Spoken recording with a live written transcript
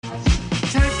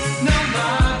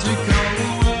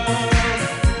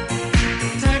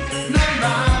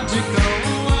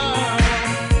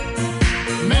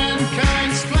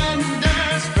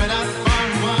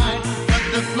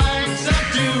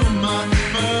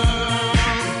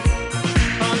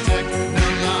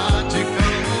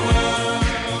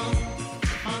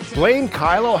Blaine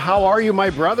Kylo, how are you,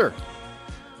 my brother?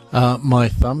 My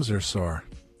thumbs are sore.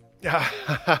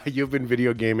 You've been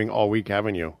video gaming all week,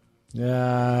 haven't you?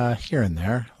 Here and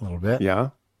there, a little bit. Yeah?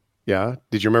 Yeah?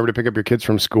 Did you remember to pick up your kids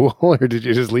from school, or did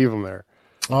you just leave them there?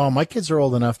 Oh, my kids are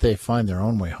old enough they find their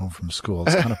own way home from school.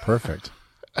 It's kind of perfect.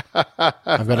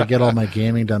 I've got to get all my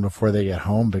gaming done before they get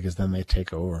home because then they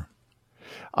take over.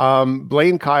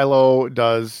 Blaine Kylo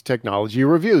does technology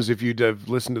reviews. If you'd have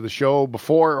listened to the show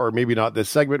before, or maybe not this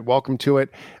segment, welcome to it.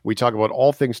 We talk about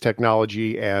all things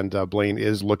technology, and Blaine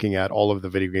is looking at all of the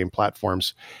video game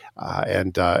platforms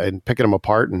and picking them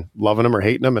apart and loving them or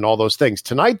hating them and all those things.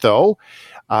 Tonight, though,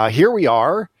 here we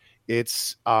are.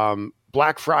 It's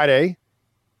Black Friday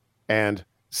and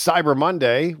Cyber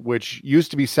Monday, which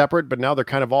used to be separate, but now they're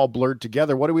kind of all blurred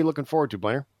together. What are we looking forward to,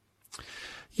 Blaine?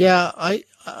 Yeah,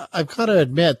 I've got to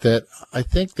admit that I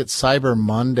think that Cyber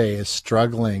Monday is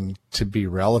struggling to be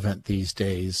relevant these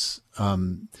days.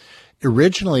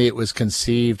 Originally, it was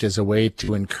conceived as a way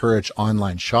to encourage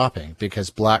online shopping because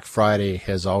Black Friday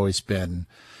has always been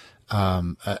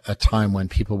a time when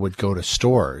people would go to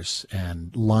stores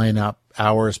and line up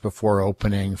hours before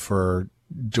opening for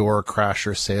door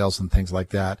crasher sales and things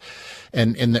like that.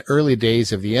 And in the early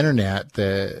days of the internet,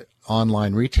 the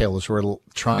online retailers were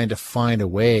trying to find a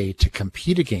way to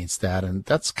compete against that. And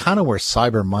that's kind of where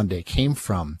Cyber Monday came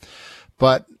from.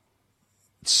 But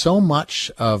so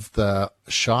much of the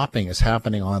shopping is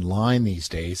happening online these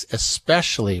days,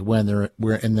 especially when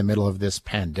we're in the middle of this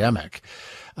pandemic,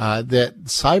 that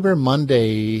Cyber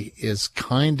Monday is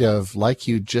kind of, like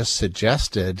you just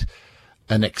suggested,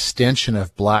 an extension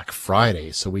of Black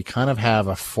Friday. So we kind of have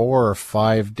a 4 or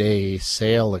 5 day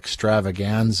sale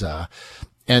extravaganza.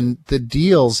 And the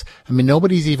deals, I mean,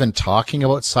 nobody's even talking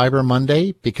about Cyber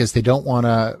Monday because they don't want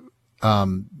to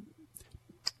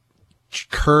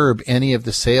curb any of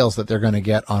the sales that they're going to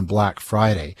get on Black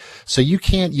Friday. So you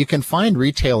can find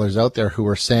retailers out there who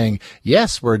are saying,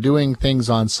 yes, we're doing things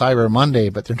on Cyber Monday,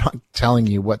 but they're not telling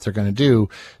you what they're going to do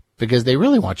because they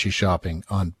really want you shopping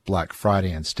on Black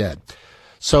Friday instead.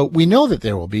 So we know that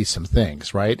there will be some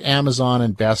things, right? Amazon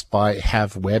and Best Buy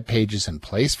have web pages in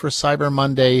place for Cyber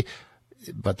Monday,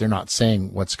 but they're not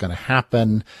saying what's going to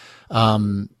happen.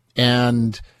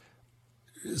 And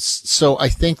so I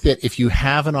think that if you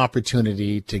have an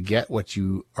opportunity to get what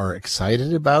you are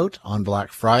excited about on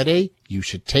Black Friday, you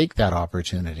should take that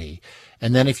opportunity.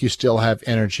 And then if you still have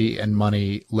energy and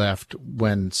money left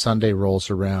when Sunday rolls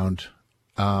around,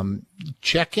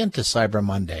 check into Cyber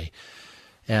Monday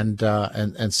and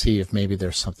see if maybe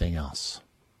there's something else.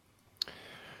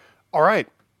 All right.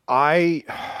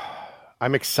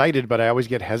 I'm excited, but I always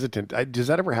get hesitant. Does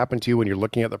that ever happen to you when you're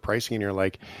looking at the pricing and you're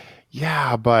like,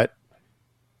 yeah, but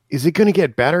is it going to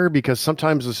get better? Because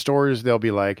sometimes the stores, they'll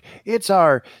be like, it's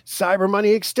our Cyber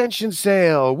Money extension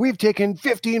sale. We've taken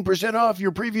 15% off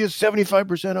your previous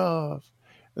 75% off.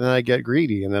 And then I get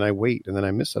greedy and then I wait and then I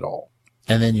miss it all.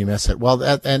 And then you miss it. Well,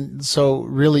 and so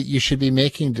really you should be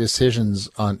making decisions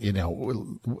on,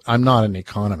 I'm not an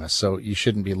economist, so you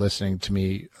shouldn't be listening to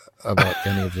me about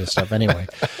any of this stuff anyway.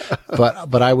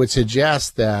 But I would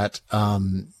suggest that,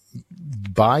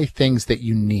 buy things that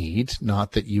you need,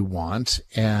 not that you want,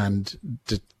 and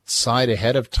decide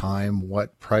ahead of time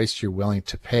what price you're willing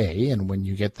to pay. And when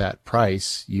you get that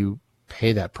price, you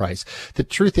pay that price. The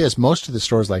truth is, most of the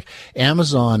stores like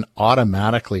Amazon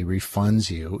automatically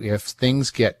refunds you. If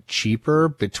things get cheaper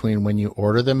between when you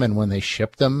order them and when they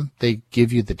ship them, they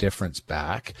give you the difference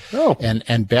back. Oh.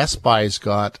 And Best Buy's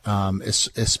got,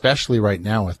 especially right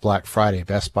now with Black Friday,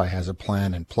 Best Buy has a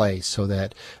plan in place so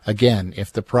that, again,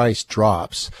 if the price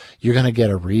drops, you're going to get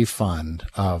a refund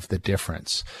of the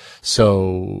difference.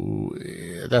 So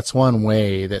that's one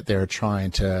way that they're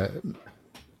trying to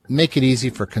make it easy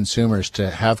for consumers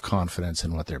to have confidence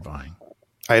in what they're buying.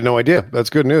 I had no idea. That's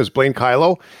good news. Blaine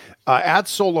Kylo at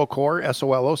SoloCorp,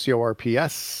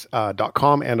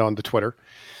 SOLOCORPS.com and on the Twitter.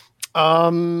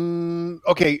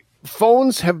 Okay,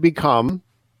 phones have become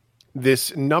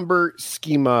this number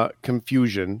schema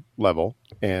confusion level,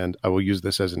 and I will use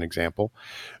this as an example.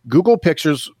 Google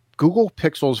Pixels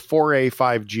 4a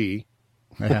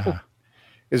 5G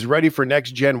is ready for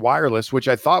next-gen wireless, which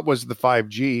I thought was the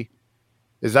 5G.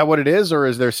 Is that what it is, or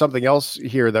is there something else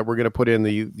here that we're going to put in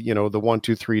the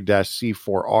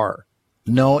 123-C4R?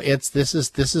 No, this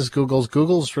is Google's.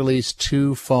 Google's released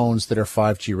 2 phones that are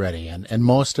 5G ready, and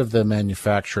most of the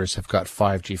manufacturers have got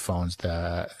 5G phones.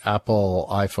 The Apple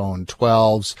iPhone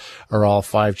 12s are all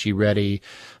 5G ready.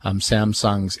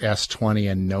 Samsung's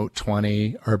S20 and Note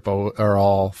 20 are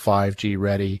all 5G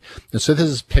ready. And so this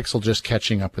is Pixel just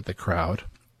catching up with the crowd.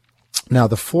 Now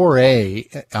the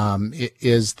 4A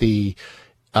is the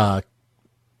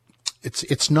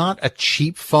it's not a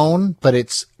cheap phone, but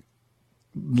it's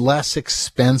less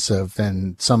expensive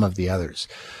than some of the others.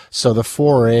 So the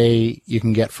 4A you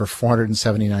can get for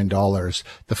 $479.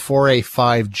 The 4A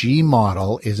 5G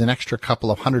model is an extra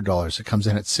couple of $100. It comes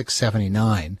in at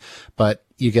 $679, but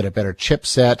you get a better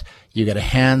chipset, you get a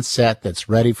handset that's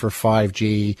ready for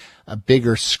 5G, a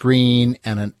bigger screen,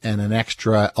 and an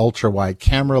extra ultra wide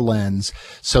camera lens.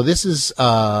 So this is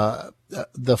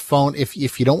the phone.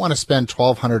 If you don't want to spend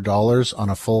 $1,200 on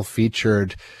a full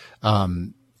featured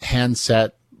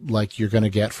handset like you're going to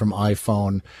get from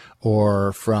iPhone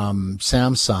or from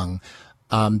Samsung,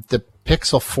 the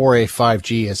Pixel 4a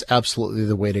 5G is absolutely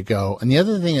the way to go. And the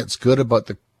other thing that's good about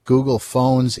the Google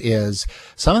phones is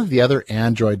some of the other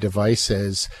Android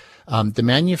devices, the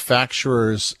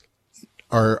manufacturers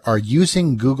are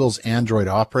using Google's Android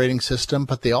operating system,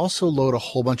 but they also load a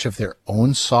whole bunch of their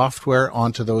own software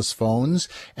onto those phones,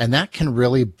 and that can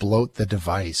really bloat the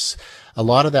device. A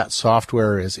lot of that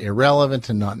software is irrelevant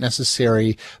and not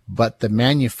necessary, but the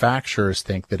manufacturers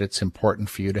think that it's important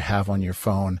for you to have on your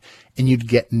phone, and you'd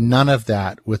get none of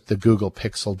that with the Google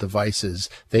Pixel devices.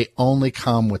 They only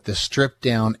come with the stripped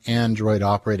down Android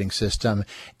operating system,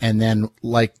 and then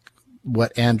like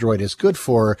what Android is good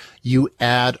for, you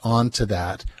add onto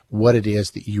that what it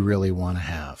is that you really want to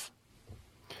have.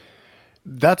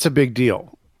 That's a big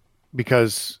deal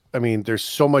because, I mean, there's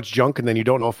so much junk and then you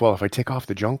don't know if I take off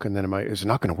the junk and then is it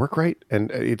not going to work right?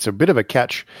 And it's a bit of a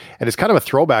catch. And it's kind of a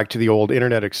throwback to the old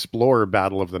Internet Explorer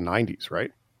battle of the 90s, right?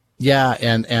 Yeah,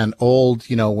 and old,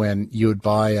 when you would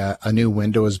buy a new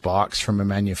Windows box from a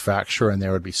manufacturer and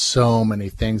there would be so many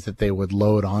things that they would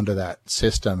load onto that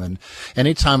system. And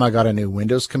anytime I got a new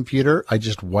Windows computer, I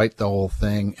just wiped the whole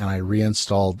thing and I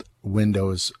reinstalled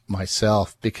Windows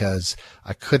myself because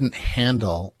I couldn't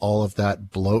handle all of that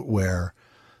bloatware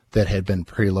that had been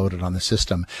preloaded on the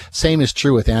system. Same is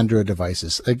true with Android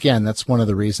devices. Again, that's one of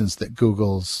the reasons that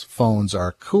Google's phones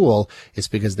are cool, is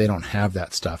because they don't have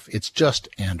that stuff. It's just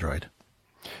Android.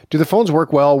 Do the phones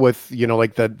work well with,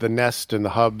 like the Nest and the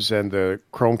Hubs and the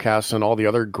Chromecast and all the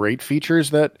other great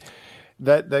features that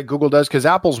Google does? Because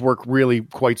Apple's work really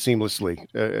quite seamlessly.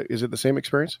 Is it the same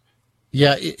experience?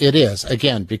 Yeah, it is.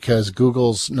 Again, because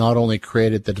Google's not only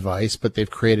created the device, but they've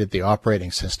created the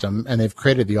operating system, and they've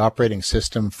created the operating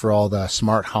system for all the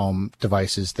smart home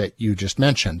devices that you just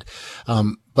mentioned.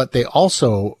 But they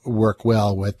also work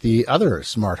well with the other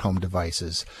smart home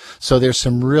devices. So there's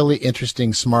some really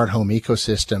interesting smart home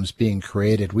ecosystems being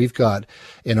created.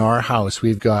 In our house,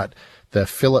 we've got the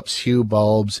Philips Hue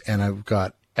bulbs, and I've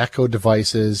got Echo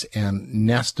devices and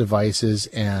Nest devices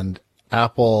and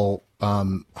Apple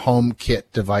HomeKit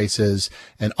devices,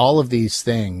 and all of these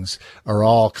things are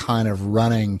all kind of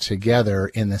running together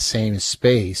in the same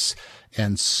space.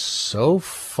 And so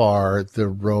far, the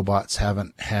robots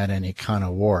haven't had any kind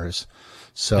of wars.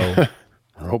 So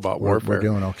robot warfare. We're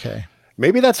doing okay.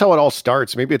 Maybe that's how it all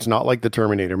starts. Maybe it's not like the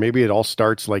Terminator. Maybe it all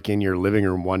starts like in your living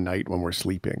room one night when we're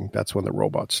sleeping. That's when the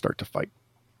robots start to fight.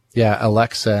 Yeah,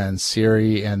 Alexa and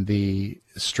Siri and the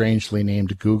strangely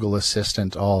named Google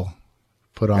Assistant all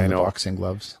put on the boxing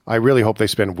gloves. I really hope they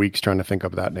spend weeks trying to think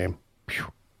of that name.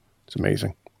 Phew. It's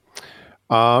amazing.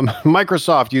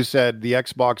 Microsoft, you said the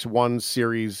Xbox One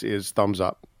series is thumbs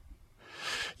up.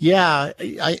 Yeah,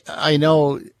 I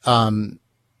know.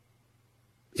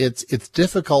 It's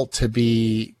difficult to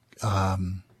be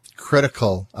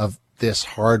critical of this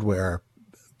hardware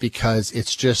because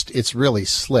it's really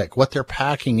slick. What they're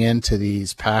packing into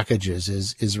these packages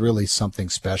is really something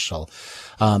special.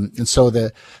 And so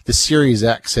the Series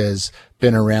X has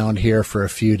been around here for a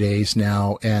few days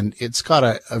now, and it's got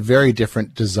a very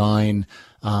different design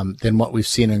than what we've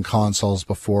seen in consoles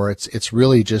before. It's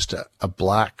really just a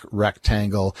black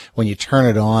rectangle. When you turn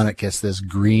it on, it gets this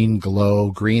green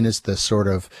glow. Green is the sort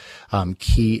of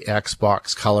key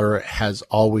Xbox color it has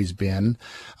always been.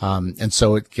 And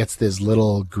so it gets this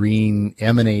little green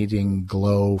emanating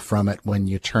glow from it when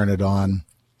you turn it on.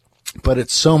 But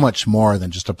it's so much more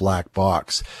than just a black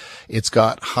box. It's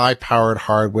got high-powered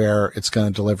hardware. It's going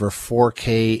to deliver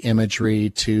 4K imagery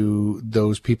to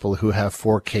those people who have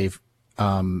 4K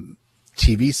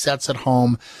TV sets at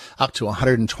home, up to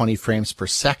 120 frames per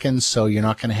second. So you're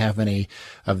not going to have any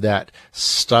of that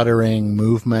stuttering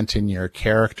movement in your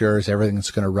characters.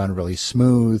 Everything's going to run really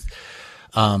smooth.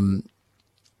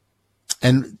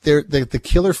 And the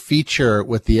killer feature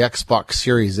with the Xbox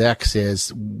Series X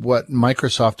is what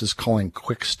Microsoft is calling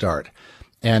Quick Start.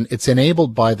 And it's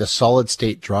enabled by the solid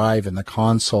state drive in the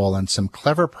console and some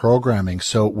clever programming.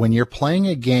 So when you're playing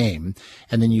a game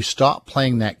and then you stop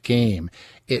playing that game,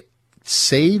 it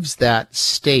saves that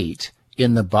state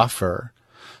in the buffer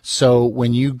So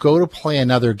when you go to play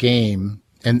another game,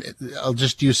 and I'll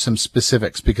just use some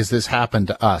specifics because this happened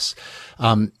to us.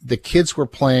 The kids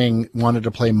wanted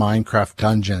to play Minecraft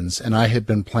Dungeons, and I had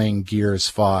been playing Gears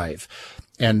 5.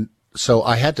 And so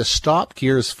I had to stop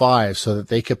Gears 5 so that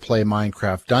they could play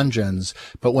Minecraft Dungeons.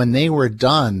 But when they were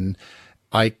done,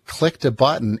 I clicked a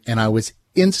button and I was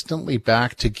instantly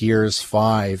back to Gears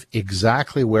 5,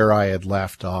 exactly where I had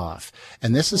left off.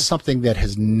 And this is something that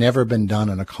has never been done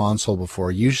on a console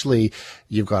before. Usually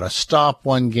you've got to stop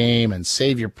one game and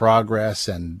save your progress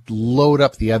and load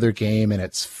up the other game, and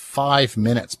it's 5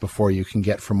 minutes before you can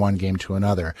get from one game to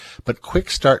another. But Quick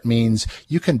Start means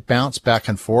you can bounce back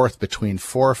and forth between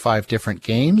 4 or 5 different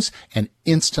games and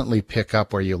instantly pick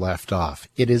up where you left off.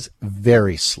 It is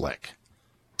very slick.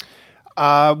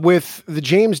 With the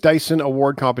James Dyson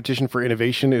Award competition for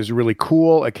innovation is really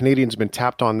cool. A Canadian's been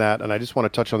tapped on that, and I just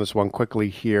want to touch on this one quickly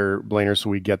here, Blainer, so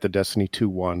we get the Destiny 2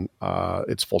 one.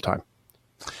 It's full-time.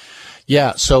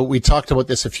 Yeah, so we talked about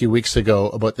this a few weeks ago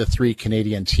about the 3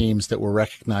 Canadian teams that were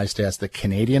recognized as the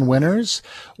Canadian winners.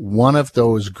 One of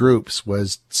those groups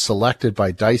was selected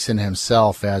by Dyson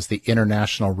himself as the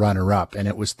international runner-up, and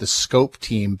it was the Scope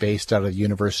team based out of the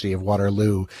University of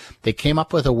Waterloo. They came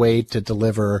up with a way to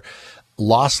deliver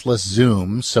lossless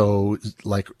zoom, so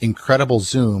like incredible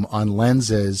zoom on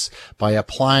lenses by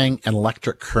applying an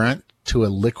electric current to a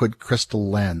liquid crystal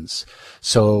lens.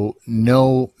 So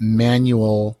no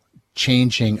manual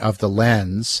changing of the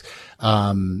lens.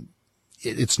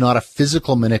 It's not a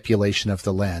physical manipulation of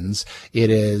the lens. It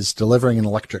is delivering an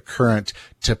electric current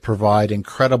to provide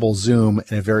incredible zoom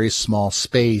in a very small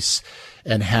space,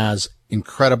 and has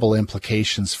incredible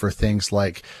implications for things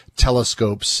like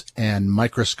telescopes and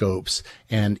microscopes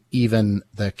and even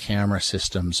the camera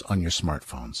systems on your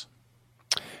smartphones.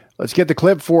 Let's get the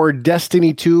clip for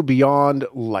Destiny 2 Beyond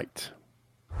Light.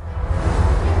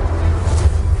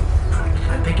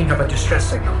 I'm picking up a distress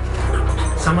signal.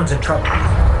 Someone's in trouble.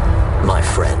 My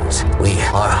friends, we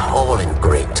are all in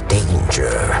great danger.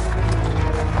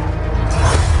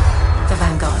 The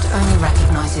Vanguard only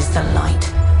recognizes the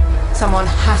light. Someone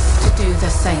has to do the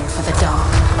same for the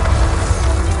dark.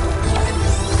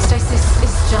 Stasis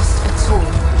is just a tool.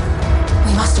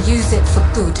 We must use it for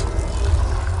good.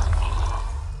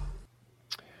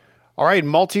 All right,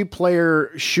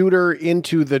 multiplayer shooter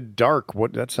Into the Dark.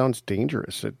 That sounds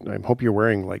dangerous. I hope you're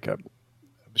wearing like a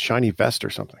shiny vest or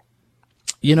something.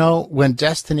 You know, when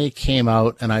Destiny came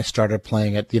out and I started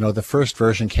playing it, the first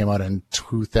version came out in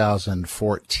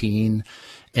 2014.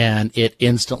 And it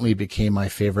instantly became my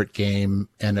favorite game.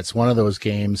 And it's one of those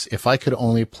games, if I could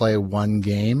only play one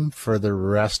game for the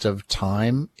rest of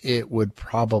time, it would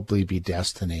probably be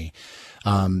Destiny.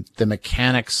 The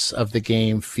mechanics of the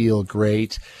game feel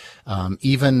great.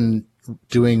 Even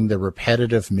doing the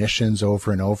repetitive missions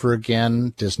over and over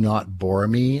again does not bore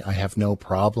me. I have no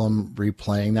problem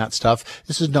replaying that stuff.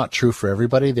 This is not true for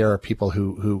everybody. There are people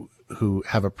who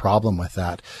have a problem with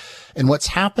that. And what's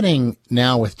happening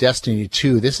now with Destiny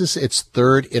 2, this is its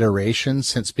 3rd iteration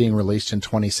since being released in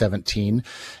 2017.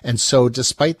 And so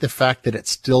despite the fact that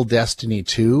it's still Destiny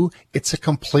 2, it's a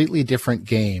completely different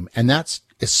game. And that's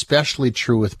especially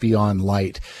true with Beyond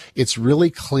Light. It's really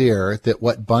clear that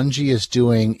what Bungie is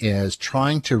doing is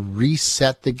trying to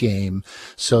reset the game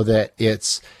so that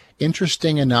it's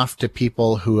interesting enough to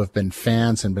people who have been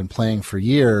fans and been playing for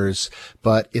years,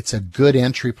 but it's a good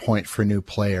entry point for new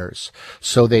players.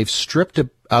 So they've stripped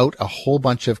out a whole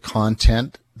bunch of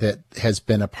content that has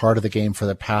been a part of the game for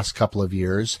the past couple of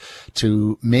years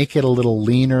to make it a little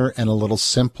leaner and a little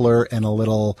simpler and a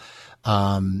little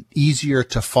easier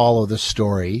to follow the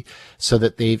story, so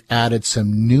that they've added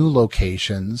some new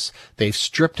locations. They've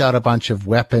stripped out a bunch of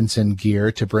weapons and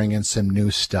gear to bring in some new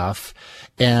stuff.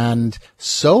 And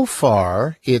so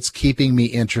far, it's keeping me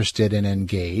interested and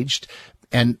engaged.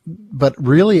 But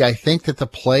really, I think that the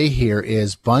play here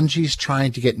is Bungie's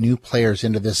trying to get new players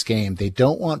into this game. They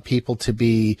don't want people to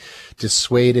be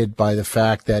dissuaded by the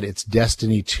fact that it's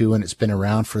Destiny 2 and it's been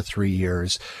around for 3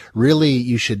 years. Really,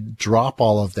 you should drop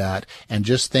all of that and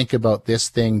just think about this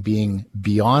thing being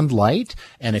Beyond Light.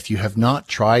 And if you have not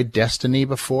tried Destiny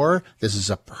before, this is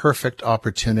a perfect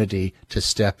opportunity to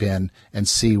step in and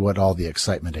see what all the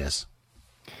excitement is.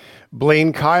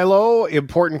 Blaine Kyllo,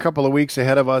 important couple of weeks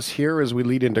ahead of us here as we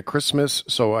lead into Christmas.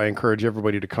 So I encourage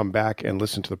everybody to come back and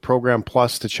listen to the program,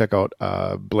 plus to check out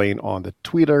Blaine on the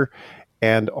Twitter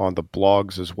and on the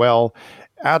blogs as well.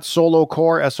 At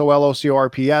SoloCorp,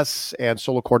 SOLOCORPS, and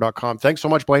solocorp.com. Thanks so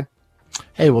much, Blaine.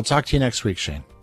 Hey, we'll talk to you next week, Shane.